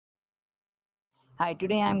Hi,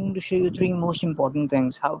 today I'm going to show you three most important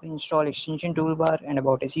things: how to install extension toolbar, and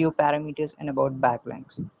about SEO parameters, and about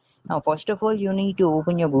backlinks. Now, first of all, you need to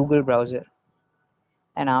open your Google browser,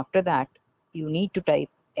 and after that, you need to type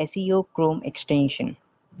SEO Chrome extension,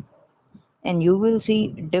 and you will see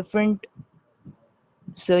different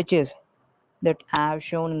searches that I have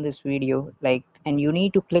shown in this video. And you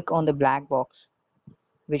need to click on the black box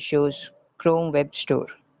which shows Chrome Web Store,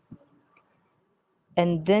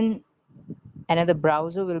 and then another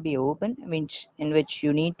browser will be open, in which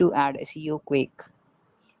you need to add SEOquake.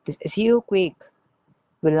 This SEOquake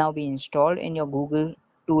will now be installed in your Google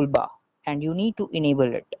toolbar, and you need to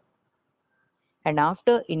enable it. And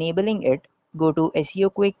after enabling it, go to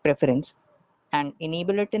SEOquake preference and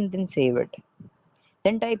enable it, and then save it.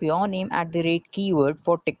 Then type your name @keyword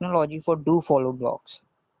for technology for Dofollow blogs.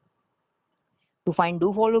 To find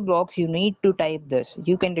Dofollow blogs, you need to type this.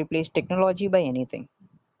 You can replace technology by anything.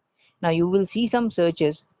 Now you will see some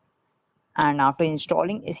searches, and after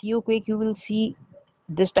installing SEOquake, you will see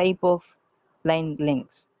this type of line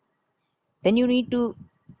links. Then you need to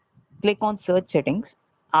click on search settings.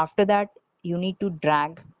 After that, you need to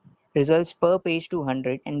drag results per page to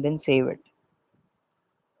 100 and then save it.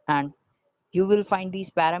 And you will find these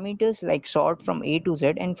parameters like sort from A to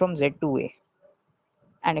Z and from Z to A.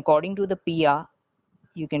 And according to the PR,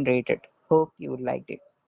 you can rate it. Hope you would like it.